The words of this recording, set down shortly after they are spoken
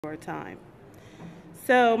for a time.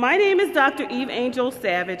 So my name is Dr. Eveangel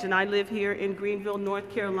Savage, and I live here in Greenville, North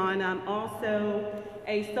Carolina. I'm also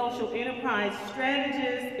a social enterprise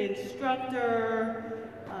strategist, instructor,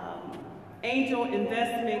 angel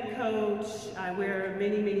investment coach. I wear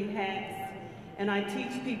many, many hats, and I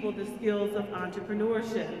teach people the skills of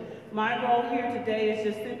entrepreneurship. My role here today is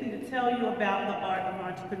just simply to tell you about the art of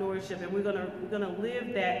entrepreneurship, and we're gonna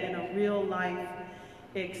live that in a real life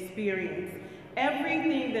experience.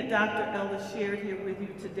 Everything that Dr. Ellis shared here with you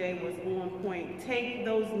today was on point. Take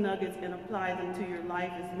those nuggets and apply them to your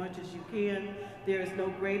life as much as you can. There is no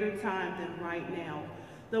greater time than right now.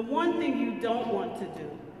 The one thing you don't want to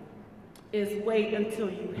do is wait until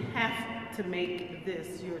you have to make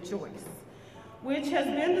this your choice, which has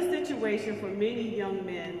been the situation for many young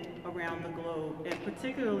men around the globe, and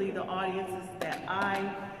particularly the audiences that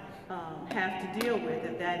I have to deal with,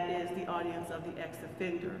 and that is the audience of the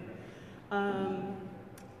ex-offender.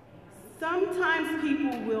 Sometimes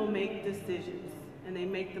people will make decisions, and they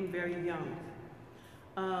make them very young,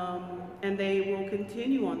 and they will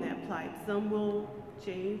continue on that plight. Some will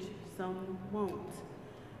change, some won't.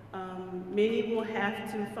 Many will have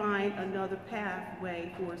to find another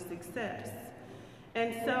pathway for success.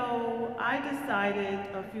 And so I decided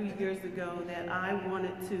a few years ago that I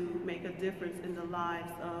wanted to make a difference in the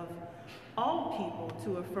lives of all people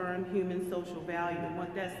to affirm human social value. And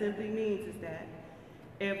what that simply means is that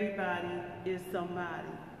everybody is somebody,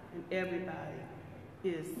 and everybody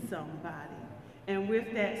is somebody. And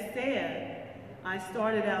with that said, I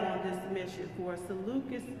started out on this mission for a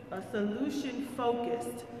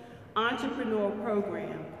solution-focused entrepreneur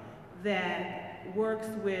program that works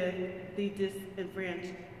with the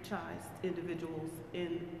disenfranchised individuals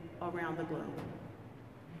around the globe.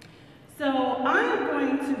 So I am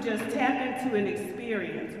going to just tap into an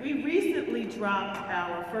experience. We recently dropped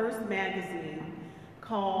our first magazine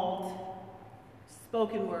called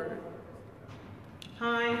Spoken Word,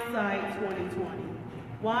 Hindsight 2020.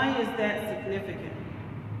 Why is that significant?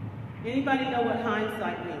 Anybody know what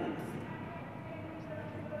hindsight means?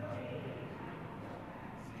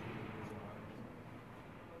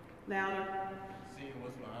 Louder. Seeing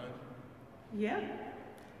what's behind you. Yeah.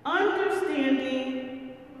 Understanding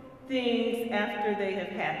things after they have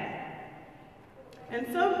happened. And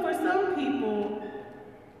so for some people,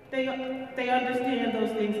 they understand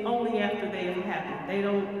those things only after they have happened. They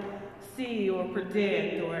don't see or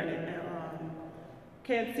predict or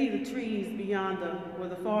can't see the trees beyond or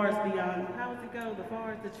the forest beyond, how does it go?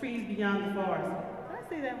 The trees beyond the forest. Did I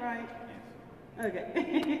say that right?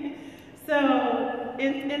 Okay. So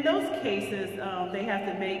in those cases, they have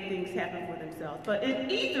to make things happen for themselves. But in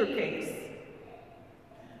either case,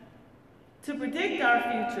 to predict our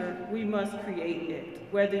future, we must create it.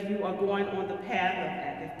 Whether you are going on the path of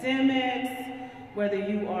academics, whether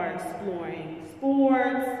you are exploring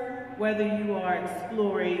sports, whether you are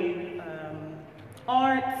exploring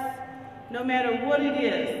arts, no matter what it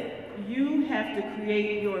is, you have to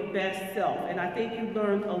create your best self. And I think you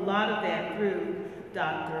learned a lot of that through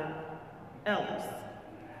Dr. Ellis.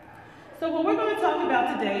 So what we're going to talk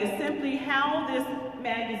about today is simply how this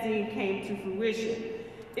magazine came to fruition.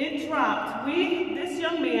 It dropped. This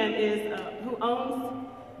young man who owns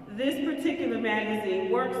this particular magazine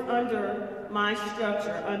works under my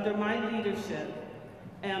structure, under my leadership,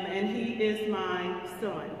 and he is my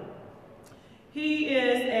son. He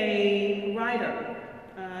is a writer.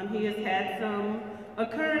 He has had some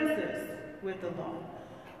occurrences with the law.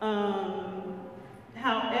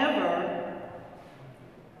 However,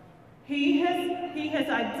 he has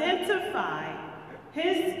identified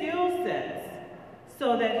his skill sets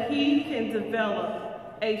so that he can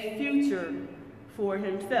develop a future for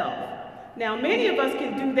himself. Now, many of us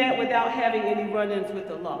can do that without having any run-ins with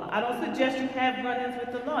the law. I don't suggest you have run-ins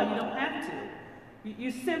with the law. You don't have to.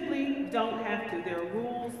 You simply don't have to. There are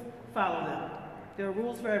rules, follow them. There are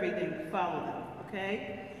rules for everything, follow them,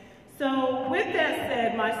 okay? So with that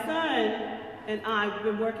said, my son and I have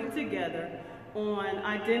been working together on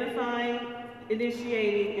identifying,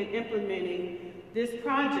 initiating, and implementing this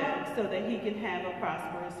project so that he can have a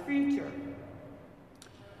prosperous future.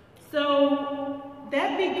 So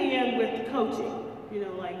that began with coaching,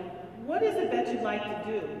 like, what is it that you'd like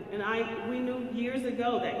to do? And we knew years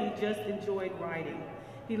ago that he just enjoyed writing.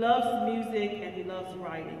 He loves music and he loves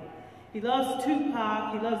writing. He loves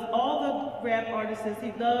Tupac, he loves all the rap artists,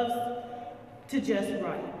 he loves to just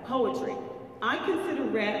write, poetry. I consider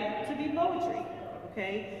rap to be poetry,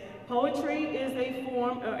 okay? Poetry is a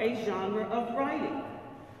form or a genre of writing.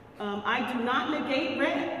 I do not negate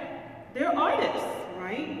rap. They're artists,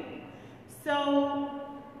 right? So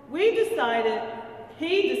we decided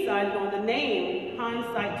he decided on the name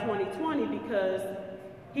Hindsight 2020 because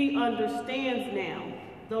he understands now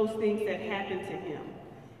those things that happened to him.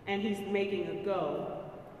 And he's making a go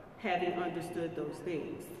having understood those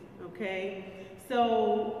things, okay?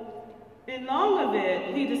 So, in long of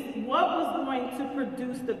it, what was going to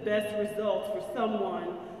produce the best results for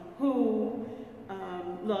someone who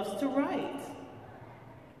loves to write?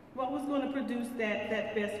 What was going to produce that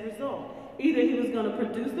best result? Either he was going to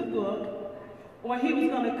produce a book, or he was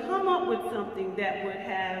going to come up with something that would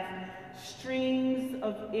have streams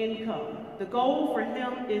of income. The goal for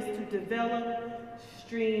him is to develop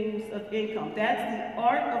streams of income. That's the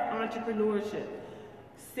art of entrepreneurship.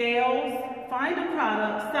 Sales, find a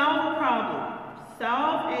product, solve a problem.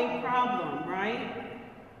 Solve a problem, right?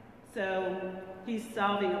 So he's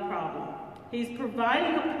solving a problem. He's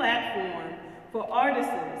providing a platform for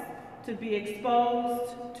artists to be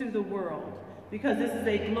exposed to the world, because this is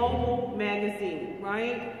a global magazine,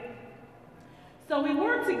 right? So we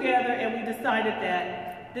worked together and we decided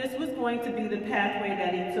that this was going to be the pathway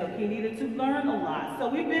that he took. He needed to learn a lot. So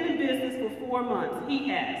we've been in business for 4 months. He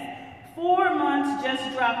has. 4 months, just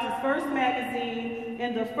dropped his first magazine,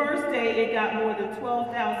 and the first day it got more than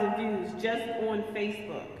 12,000 views just on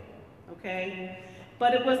Facebook, okay?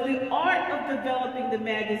 But it was the art of developing the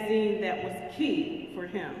magazine that was key for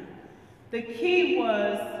him. The key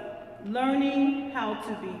was learning how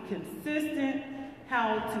to be consistent,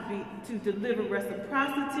 how to deliver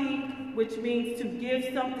reciprocity, which means to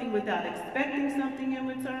give something without expecting something in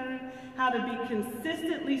return, how to be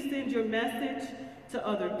consistently send your message to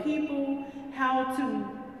other people, how to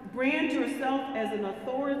brand yourself as an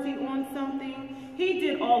authority on something. He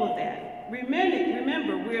did all of that.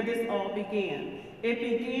 Remember where this all began. It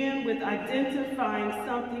began with identifying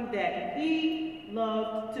something that he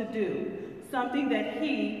loved to do, something that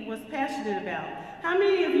he was passionate about. How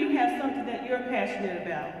many of you have something that you're passionate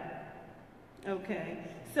about? Okay.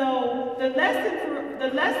 So the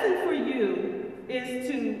lesson for you is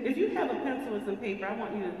to, if you have a pencil and some paper, I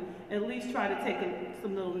want you to at least try to take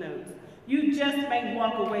some little notes. You just may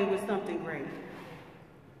walk away with something great.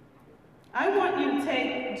 I want you to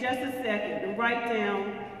take just a second and write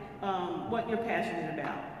down what you're passionate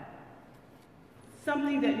about.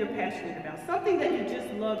 Something that you're passionate about. Something that you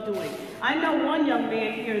just love doing. I know one young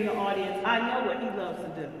man here in the audience, I know what he loves to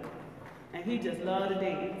do. And he just loves to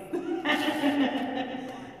dance.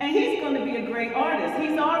 And he's going to be a great artist.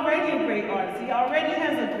 He's already a great artist. He already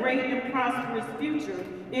has a great and prosperous future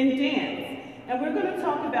in dance. And we're going to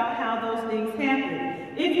talk about how those things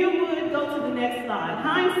happen. If you would, go to the next slide.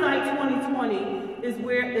 Hindsight 2020 is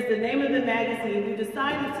the name of the magazine. We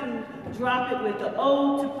decided to drop it with the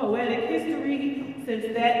Ode to Poetic History, since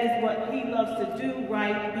that is what he loves to do,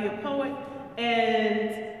 write, be a poet.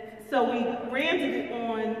 And so we branded it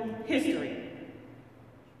on history.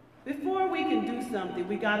 Before we can do something,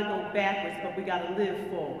 we got to go backwards, but we got to live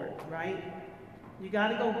forward, right? You got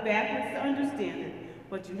to go backwards to understand it,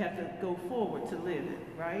 but you have to go forward to live it,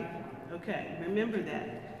 right? Okay, remember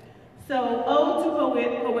that. So, Ode to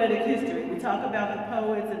Poetic History. We talk about the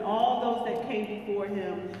poets and all those that came before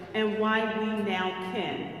him and why we now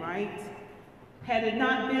can, right? Had it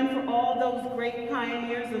not been for all those great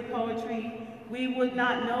pioneers of poetry, we would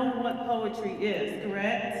not know what poetry is,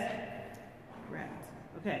 correct? Correct.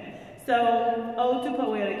 Okay, so Ode to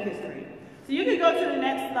Poetic History. So you can go to the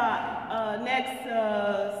next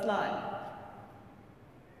slide.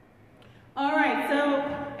 All right, so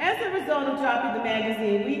as a result of dropping the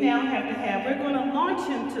magazine, we're going to launch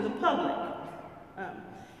him to the public.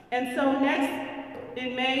 And so next,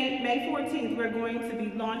 in May 14th, we're going to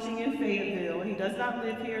be launching in Fayetteville. He does not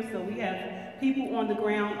live here, so we have people on the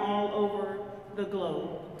ground all over the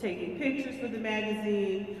globe, taking pictures for the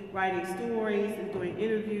magazine, writing stories, and doing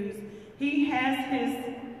interviews. He has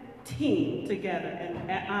his team together, and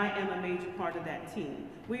I am a major part of that team.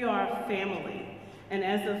 We are a family. And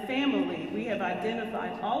as a family, we have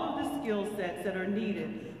identified all of the skill sets that are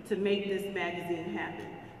needed to make this magazine happen.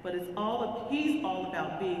 But he's all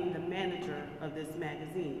about being the manager of this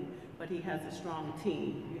magazine. But he has a strong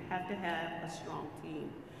team. You have to have a strong team.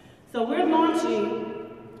 So we're launching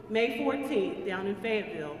May 14th down in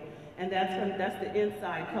Fayetteville, and that's the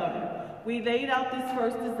inside cover. We laid out this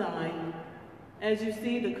first design. As you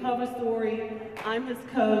see, the cover story, I'm his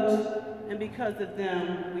coach, and because of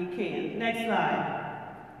them, we can. Next slide.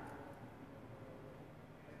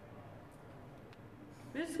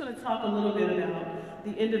 We're just going to talk a little bit about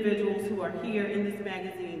the individuals who are here in this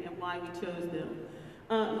magazine and why we chose them.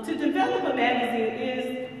 To develop a magazine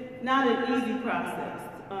is not an easy process,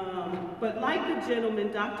 but like the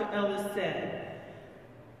gentleman, Dr. Ellis, said,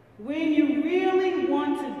 when you really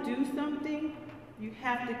want to do something, You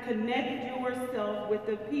have to connect yourself with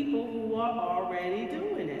the people who are already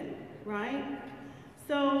doing it, right?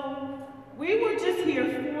 So we were just here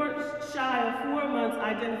shy of 4 months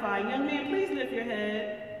identifying. Young man, please lift your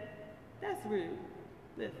head. That's rude.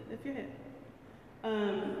 Lift your head.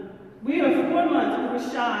 We are 4 months. We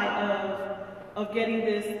were shy of getting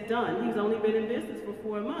this done. He's only been in business for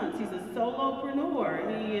 4 months. He's a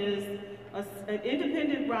solopreneur. He is an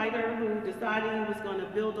independent writer who decided he was going to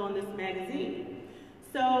build on this magazine.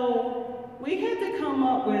 So we had to come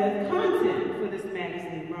up with content for this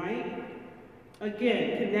magazine, right?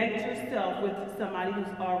 Again, connect yourself with somebody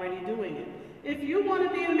who's already doing it. If you want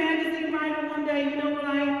to be a magazine writer one day, you know what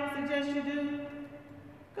I suggest you do?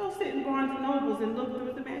 Go sit in Barnes & Nobles and look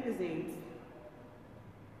through the magazines.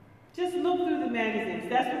 Just look through the magazines.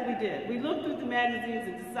 That's what we did. We looked through the magazines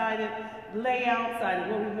and decided layout,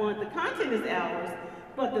 decided what we want. The content is ours,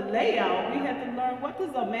 but the layout, we had to learn what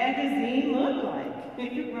does a magazine look like,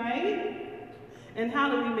 right? And how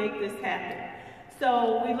do we make this happen?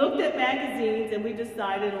 So we looked at magazines and we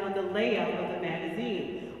decided on the layout of the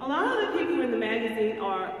magazine. A lot of the people in the magazine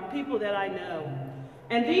are people that I know.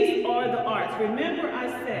 And these are the arts. Remember I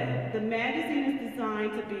said the magazine is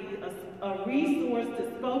designed to be a resource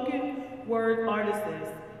to spoken word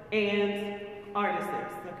artists and artists,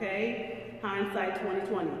 okay? Hindsight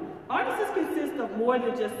 2020. Artists consist of more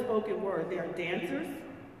than just spoken word. They are dancers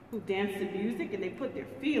who dance to music and they put their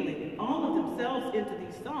feeling, all of themselves into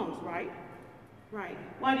these songs, right? Right.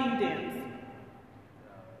 Why do you dance?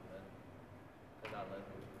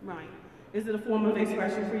 Right. Is it a form of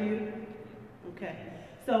expression for you? Okay.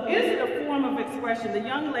 So is it a form of expression? The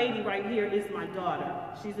young lady right here is my daughter.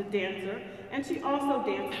 She's a dancer, and she also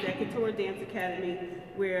dances at Couture Dance Academy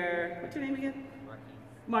where, what's your name again?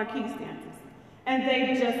 Marquise dances. And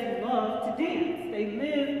they just love to dance. They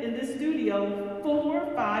live in this studio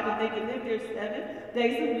 4, 5, if they can live there 7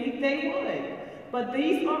 days a week, they would. But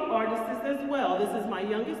these are artists as well. This is my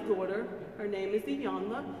youngest daughter. Her name is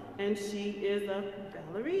Eveangel, and she is a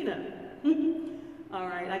ballerina. All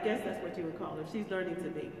right, I guess that's what you would call her. She's learning to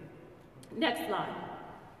be. Next slide.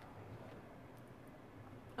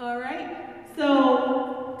 All right,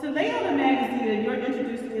 so to lay out a magazine and you're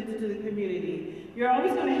introducing it to the community, you're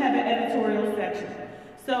always going to have an editorial section.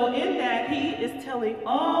 So in that, he is telling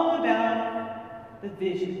all about the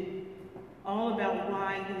vision, all about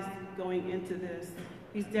why he's going into this.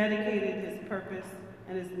 He's dedicated his purpose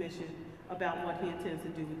and his mission about what he intends to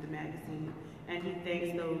do with the magazine, and he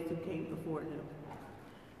thanks those who came before him.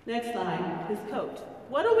 Next slide, his coach.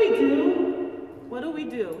 What do we do? What do we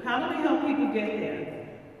do? How do we help people get there?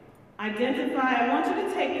 Identify, I want you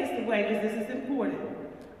to take this away because this is important.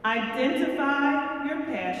 Identify your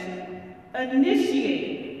passion,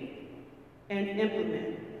 initiate, and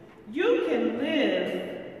implement. You can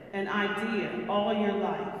live an idea all your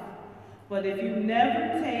life, but if you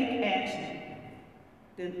never take action,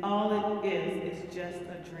 then all it is just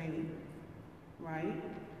a dream, right?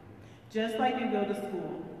 Just like you go to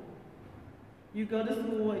school. You go to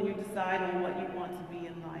school and you decide on what you want to be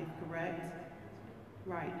in life, correct?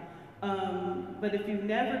 Right. But if you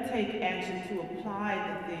never take action to apply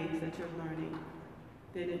the things that you're learning,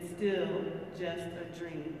 then it's still just a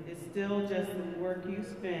dream. It's still just the work you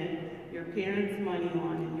spend your parents' money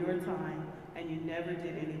on and your time, and you never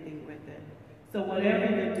did anything with it. So whatever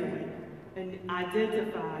you're doing, and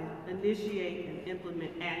identify, initiate, and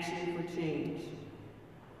implement action for change.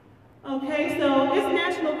 Okay, so it's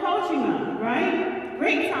National Poetry Month, right?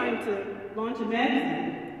 Great time to launch a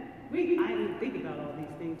magazine. I didn't think about all these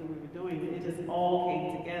things that we were doing. It just all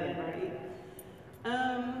came together,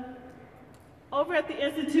 right? Over at the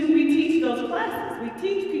Institute, we teach those classes. We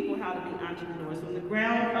teach people how to be entrepreneurs from the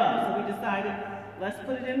ground up. So we decided, let's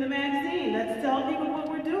put it in the magazine. Let's tell people what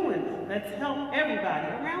we're doing. Let's help everybody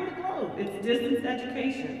around the globe. It's distance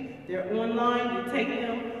education. They're online. You take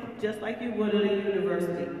them just like you would at a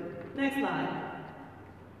university. Next slide.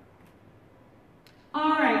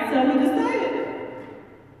 All right, so we decided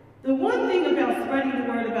the one thing about spreading the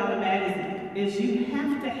word about a magazine is you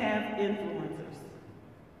have to have influencers.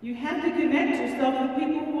 You have to connect yourself with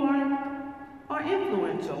people who are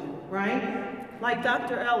influential, right? Like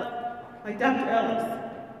Dr. Ellis.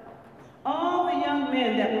 All the young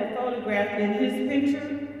men that were photographed in his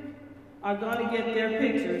picture are going to get their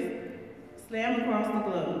pictures slammed across the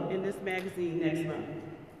globe in this magazine next month,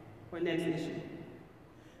 or next issue.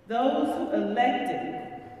 Those who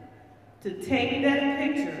elected to take that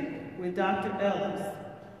picture with Dr. Ellis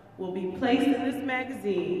will be placed in this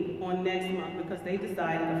magazine on next month because they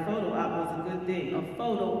decided a photo op was a good thing. A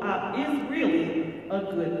photo op is really a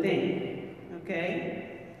good thing,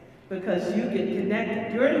 okay? because you get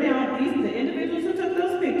connected. You're now, the individuals who took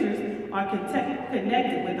those pictures are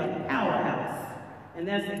connected with a powerhouse. And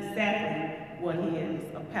that's exactly what he is,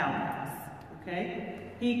 a powerhouse, okay?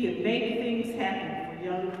 He can make things happen for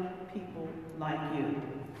young people like you.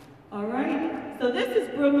 All right? So this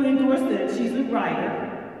is Brooklyn Dorset. She's a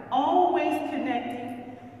writer, always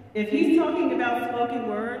connecting. If he's talking about spoken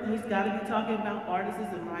word, he's got to be talking about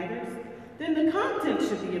artists and writers. Then the content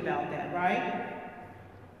should be about that, right?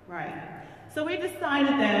 Right. So we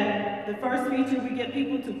decided that the first feature, we get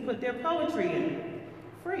people to put their poetry in.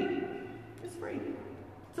 Free. It's free.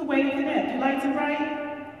 It's a way to connect. You like to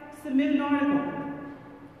write? Submit an article.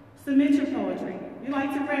 Submit your poetry. You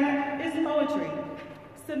like to rap? It's poetry.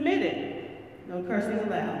 Submit it. No cursing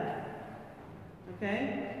allowed.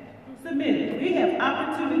 Okay? Submit it. We have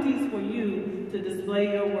opportunities for you to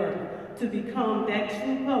display your work, to become that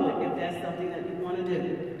true poet if that's something that you want to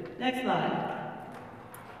do. Next slide.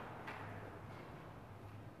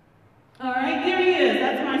 All right, there he is.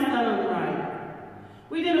 That's my son on the right.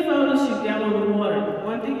 We did a photo shoot down on the water.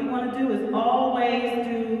 One thing you want to do is always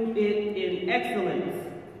do it in excellence.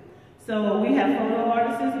 So we have photo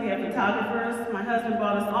artists, we have photographers. My husband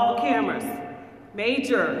bought us all cameras.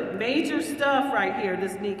 Major stuff right here,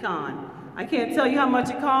 this Nikon. I can't tell you how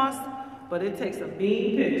much it costs, but it takes a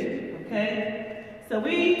mean picture, okay? So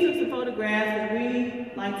we took some photographs and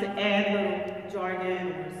we like to add little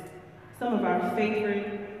jargon or some of our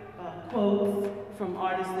favorite quotes from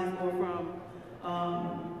artists or from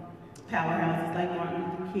powerhouses like Martin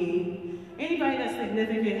Luther King. Anybody that's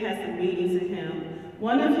significant has some meaning to him.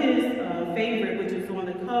 One of his favorite, which is on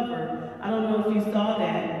the cover, I don't know if you saw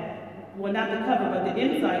that, well not the cover, but the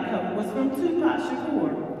inside cover, was from Tupac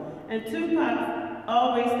Shakur. And Tupac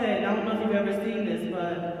always said, I don't know if you've ever seen this,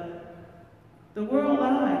 but the world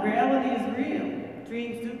lied, reality is real,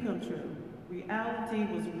 dreams do come true. Reality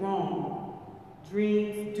was wrong.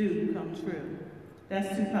 Dreams do come true. That's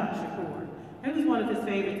Tupac Shakur. It was one of his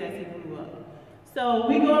favorites as he grew up. So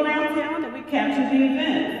we go around town and we capture the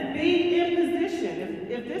event. Be in position.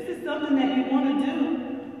 If this is something that you want to do,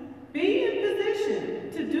 be in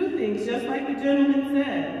position to do things, just like the gentleman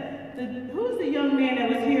said. Who's the young man that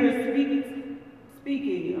was here speaking?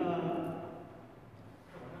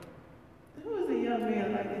 Who is the young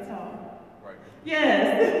man like to talk? Right.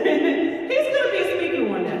 Yes. He's going to be a speaker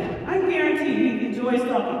one day. I guarantee you he enjoys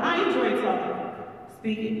talking. I enjoy talking.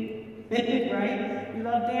 Speaking. Right? You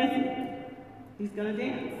love dancing. He's going to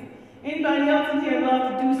dance. Anybody else in here love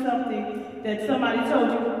to do something that somebody told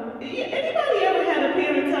you? Anybody ever had a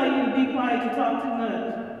parent tell you to be quiet, to talk too much?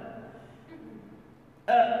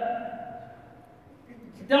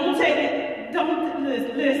 Don't take it, don't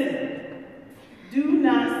listen. Do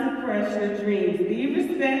not suppress your dreams. Be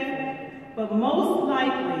respectful, but most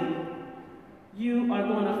likely you are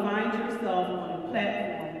going to find yourself on a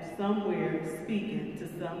platform somewhere speaking to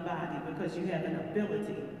somebody because you have an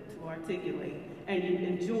ability to articulate and you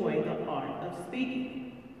enjoy the art of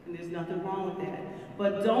speaking. And there's nothing wrong with that.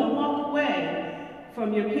 But don't walk away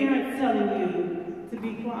from your parents telling you to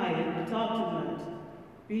be quiet and talk too much.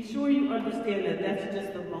 Be sure you understand that that's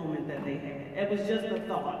just a moment that they had. It was just a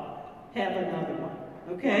thought. Have another one,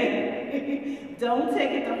 okay? Don't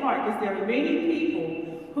take it to heart, because there are many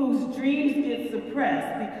people whose dreams get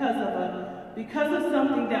suppressed because of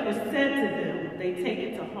something that was said to them. They take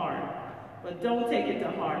it to heart. But don't take it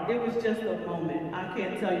to heart. It was just a moment. I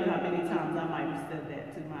can't tell you how many times I might have said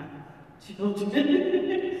that to my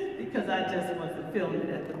children because I just wasn't feeling it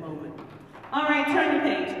at the moment. All right, turn the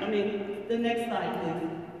page. The next slide, please.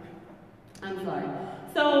 I'm sorry.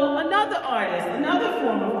 So another artist, another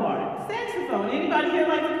form of art, saxophone. Anybody here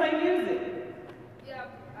like to play music? Yeah,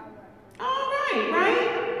 all right,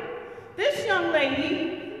 right? This young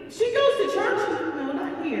lady, she goes to church. No,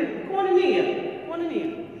 not here. Cornelia.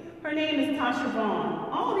 Her name is Tasha Vaughn.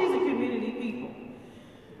 All these are community people.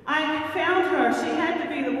 I found her. She had to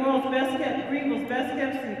be the world's Greenville's best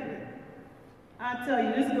kept secret. I tell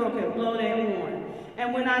you, this girl can blow that horn.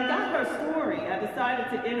 And when I got her story, I decided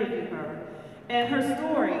to interview her. And her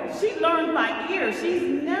story, she learned by ear. She's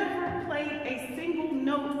never played a single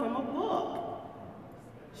note from a book.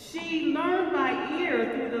 She learned by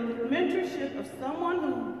ear through the mentorship of someone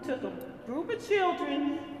who took a group of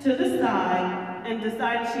children to the side and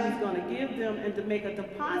decided she was going to give them and to make a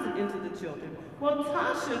deposit into the children. Well,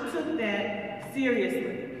 Tasha took that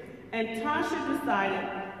seriously. And Tasha decided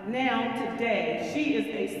now, today, she is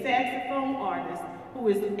a saxophone artist who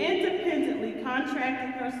is independently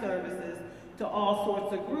contracting her services to all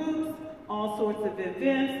sorts of groups, all sorts of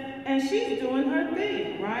events, and she's doing her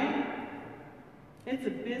thing, right? It's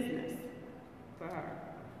a business for her.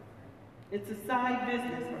 It's a side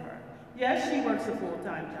business for her. Yes, she works a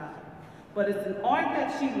full-time job, but it's an art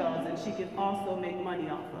that she loves and she can also make money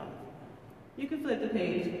off of. You can flip the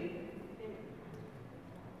page.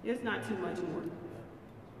 It's not too much more.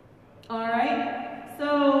 All right,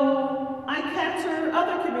 so I capture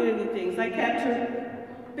other community things. I capture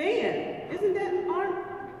band. Isn't that art?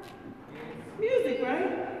 Music,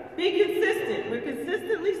 right? Be consistent. We're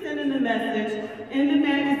consistently sending a message in the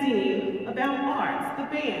magazine about arts, the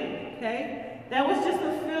band, okay? That was just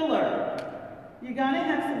a filler. You gotta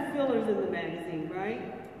have some fillers in the magazine,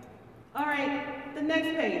 right? All right, the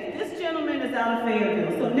next page. This gentleman is out of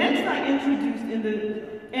Fayetteville. So next I introduced in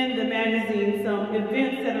the magazine some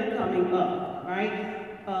events that are coming up,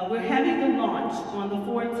 right? We're having the launch on the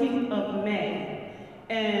 14th of May.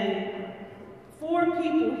 And 4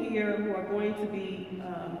 people here who are going to be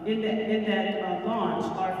in that launch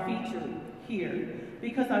are featured here.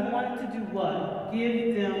 Because I wanted to do what?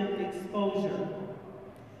 Give them exposure.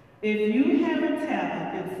 If you have a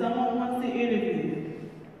talent and someone wants to interview you,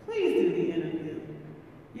 please do the interview.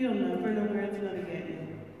 You'll never know where it's going to get you.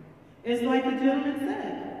 It's like the gentleman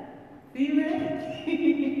said, be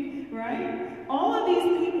ready, right? All of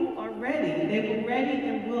these people are ready. They were ready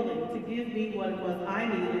and willing to give me what it was I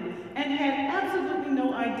needed and had absolutely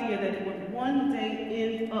no idea that it would one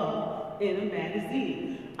day end up in a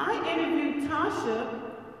magazine. I interviewed Tasha,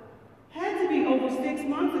 had to be over 6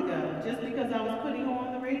 months ago, just because I was putting her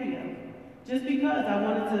on the radio. Just because I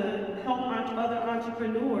wanted to help other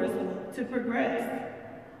entrepreneurs to progress.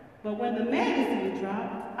 But when the magazine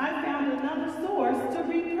dropped, I found another source to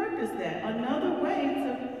repurpose that, another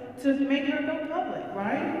way to make her go public,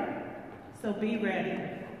 right? So be ready.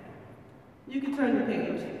 You can turn the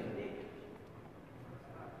page.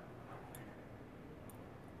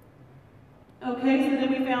 Okay, so then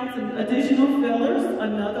we found some additional fillers.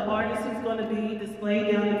 Another artist who's going to be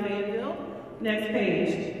displayed down in Fayetteville. Next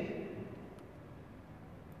page.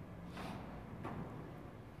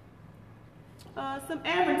 Some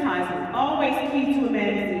advertising, always key to a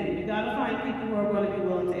magazine. You gotta find people who are going to be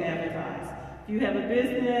willing to advertise. If you have a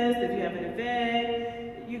business, if you have an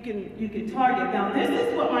event, you can target. Now this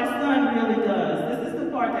is what my son really does. This is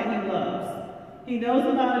the part that he loves. He knows a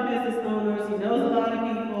lot of business owners, he knows a lot of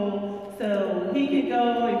people, so he can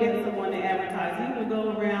go and get someone to advertise. He will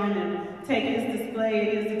go around and take his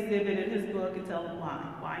display, his exhibit, and his book and tell them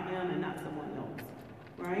why him and not someone else,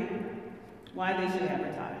 right? Why they should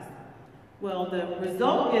advertise. Well, the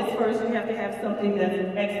result is first you have to have something that's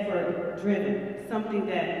expert-driven, something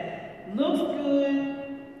that looks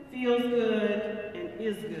good, feels good, and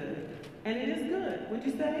is good. And it is good. Would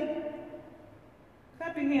you say?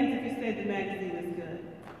 Clap your hands if you say the magazine is good.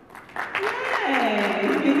 Yay!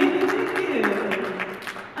 Thank you.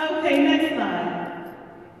 Okay, next slide.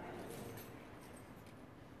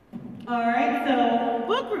 All right, so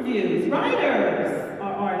book reviews. Writers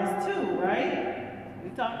are artists too, right? We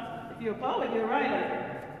talked. If you're a poet, you're a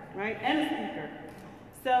writer, right? And a speaker.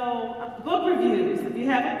 So, book reviews. If you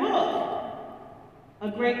have a book, a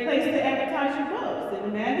great place to advertise your books in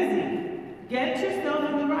a magazine. Get yourself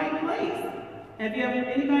in the right place.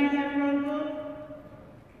 Anybody ever wrote a book?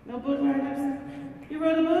 No book writers? You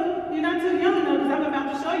wrote a book? You're not too young though, because I'm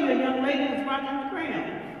about to show you a young lady who's rocking the crown.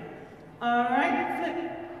 All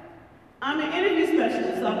right? I'm an interview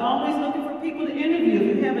specialist, so I'm always looking for people to interview.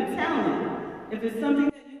 If you have a talent, if it's something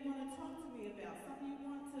that you want to talk to me about, something you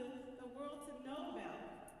want the world to know about,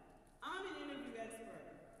 I'm an interview expert.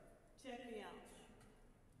 Check me out.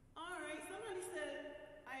 All right, somebody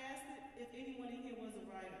said, I asked if anyone in here was a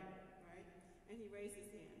writer, right? And he raised his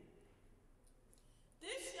hand.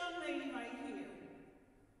 This young lady right here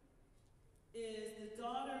is the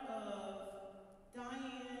daughter of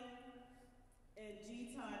Diane and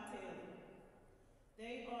G. Todd Taylor.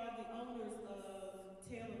 They are the owners of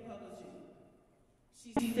Taylor Publishing.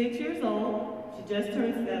 She's 6 years old. She just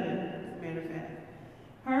turned 7, as a matter of fact.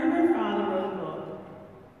 Her and her father wrote a book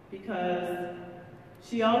because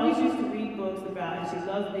she always used to read books about, and she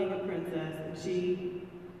loves being a princess, and she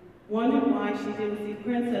wondered why she didn't see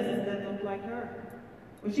princesses that looked like her.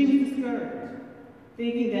 Well, she was discouraged,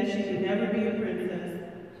 thinking that she could never be a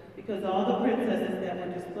princess because all the princesses that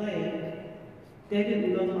were displayed, they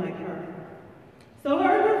didn't look like her. So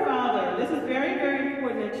her and her father, this is very, very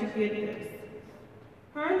important that you get this.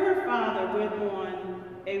 Her and her father went on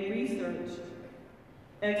a research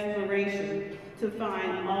exploration to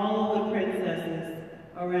find all of the princesses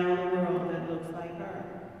around the world that looks like her.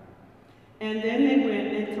 And then they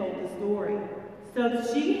went and told the story.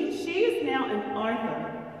 So she is now an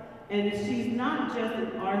author, and she's not just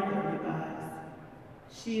an author, you guys.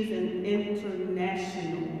 She is an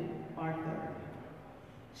international author.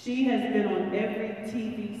 She has been on every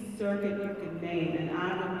TV circuit you can name, and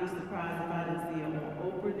I wouldn't be surprised if I didn't see her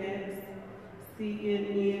on Oprah next,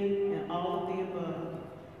 CNN, and all of the above.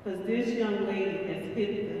 Because this young lady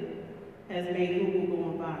has made Google go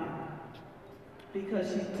on viral.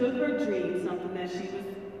 Because she took her dream, something that she was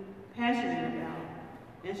passionate about,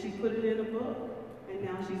 and she put it in a book. And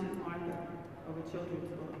now she's an author of a children's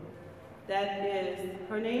book.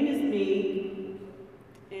 Her name is Me,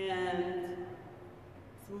 and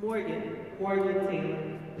it's Morgan Taylor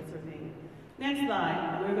is her name. Next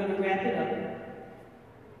slide, we're going to wrap it up.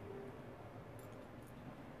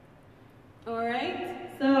 All right,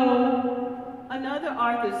 so another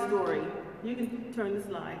author's story. You can turn the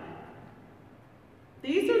slide.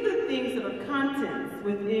 These are the things that are contents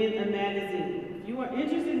within a magazine. If you are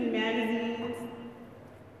interested in magazines,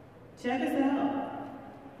 check us out.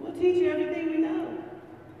 We'll teach you everything we know,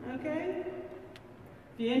 okay?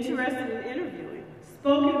 If you're interested in interviewing,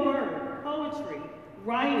 spoken word, poetry,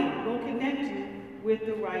 writing, we'll connect you with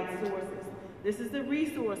the right sources. This is the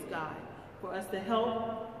resource guide for us to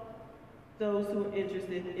help those who are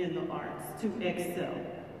interested in the arts to excel.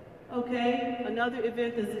 Okay, another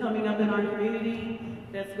event that's coming up in our community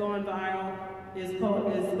that's going viral is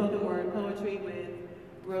spoken word poetry with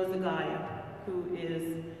Rosa Gaia, who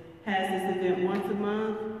has this event once a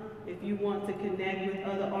month. If you want to connect with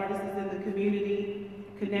other artists in the community,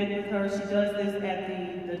 connect with her. She does this at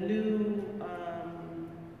the new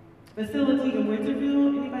facility in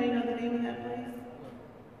Winterville. Anybody know the name of that place?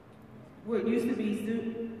 Where it used to be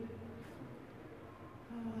Zoo.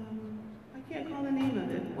 I can't call the name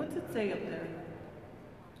of it. What's it say up there?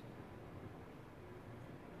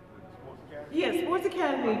 Yeah, Sports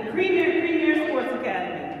Academy. Premier Sports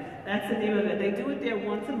Academy. That's the name of it. They do it there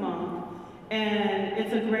once a month, and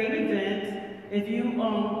it's a great event. If you,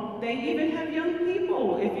 they even have young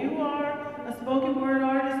people. If you are a spoken word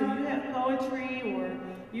artist, or you have poetry, or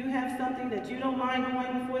you have something that you don't mind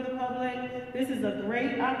going before the public, this is a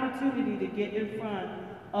great opportunity to get in front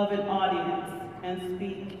of an audience and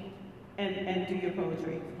speak and do your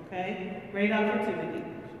poetry, okay? Great opportunity.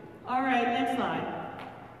 All right, next slide.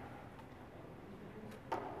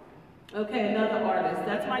 Okay, another artist.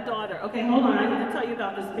 That's my daughter. Okay, hold on. I need to tell you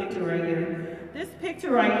about this picture right here. This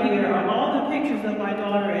picture right here are all the pictures of my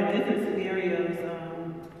daughter at different scenarios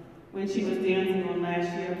when she was dancing on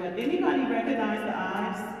last year. But anybody recognize the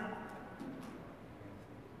eyes?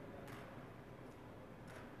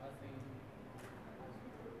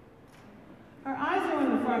 Her eyes are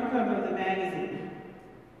on the front cover of the magazine.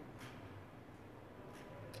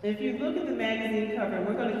 If you look at the magazine cover,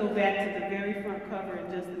 we're going to go back to the very front cover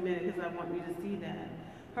in just a minute because I want you to see that.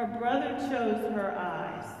 Her brother chose her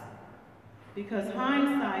eyes because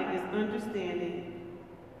hindsight is understanding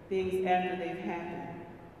things after they've happened.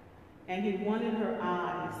 And he wanted her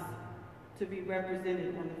eyes to be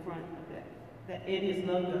represented on the front of that in his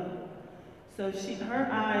logo. So her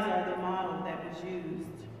eyes are the model that was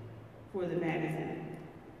used for the magazine.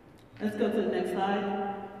 Let's go to the next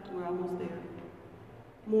slide. We're almost there.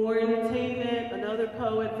 More entertainment, another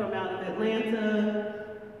poet from out of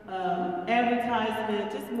Atlanta,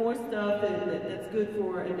 advertisement, just more stuff that's good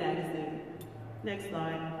for a magazine. Next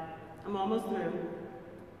slide. I'm almost through.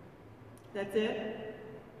 That's it?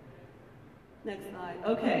 Next slide.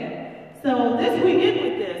 Okay. So we end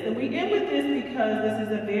with this. And we end with this because this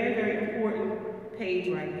is a very, very important page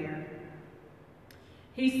right here.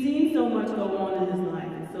 He's seen so much go on in his life,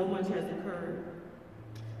 and so much has occurred.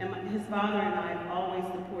 And his father and I have always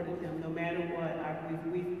supported him, no matter what.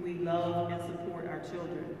 We love and support our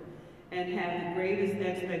children and have the greatest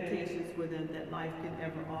expectations for them that life can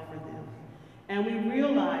ever offer them. And we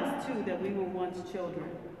realize, too, that we were once children,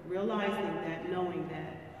 realizing that, knowing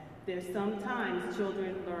that there's sometimes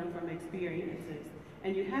children learn from experiences,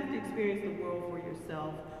 and you have to experience the world for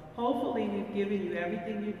yourself. Hopefully, we've given you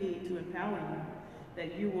everything you need to empower you,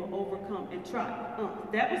 that you will overcome and triumph.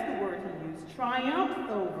 That was the word he used, triumph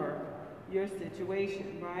over your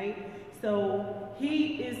situation, right? So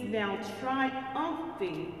he is now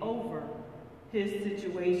triumphing over his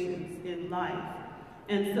situations in life.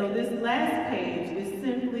 And so this last page is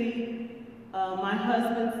simply my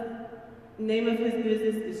husband's name of his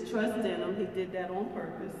business is Trust Denim. He did that on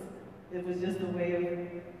purpose. It was just a way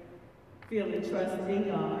of feeling trust in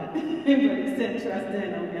God. But he said Trust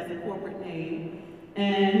Denim as a corporate name.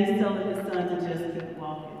 And he's telling his son to just keep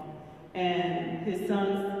walking. And his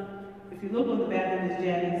son's, if you look on the back of his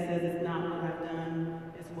jacket, it says, it's not what I've done,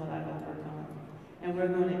 it's what I've overcome. And we're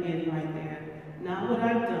going to end right there. Not what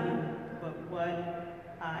I've done, but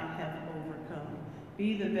what I have overcome.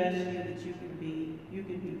 Be the best you that you can be. You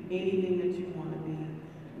can be anything that you want to be.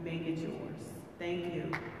 Make it yours. Thank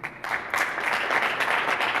you.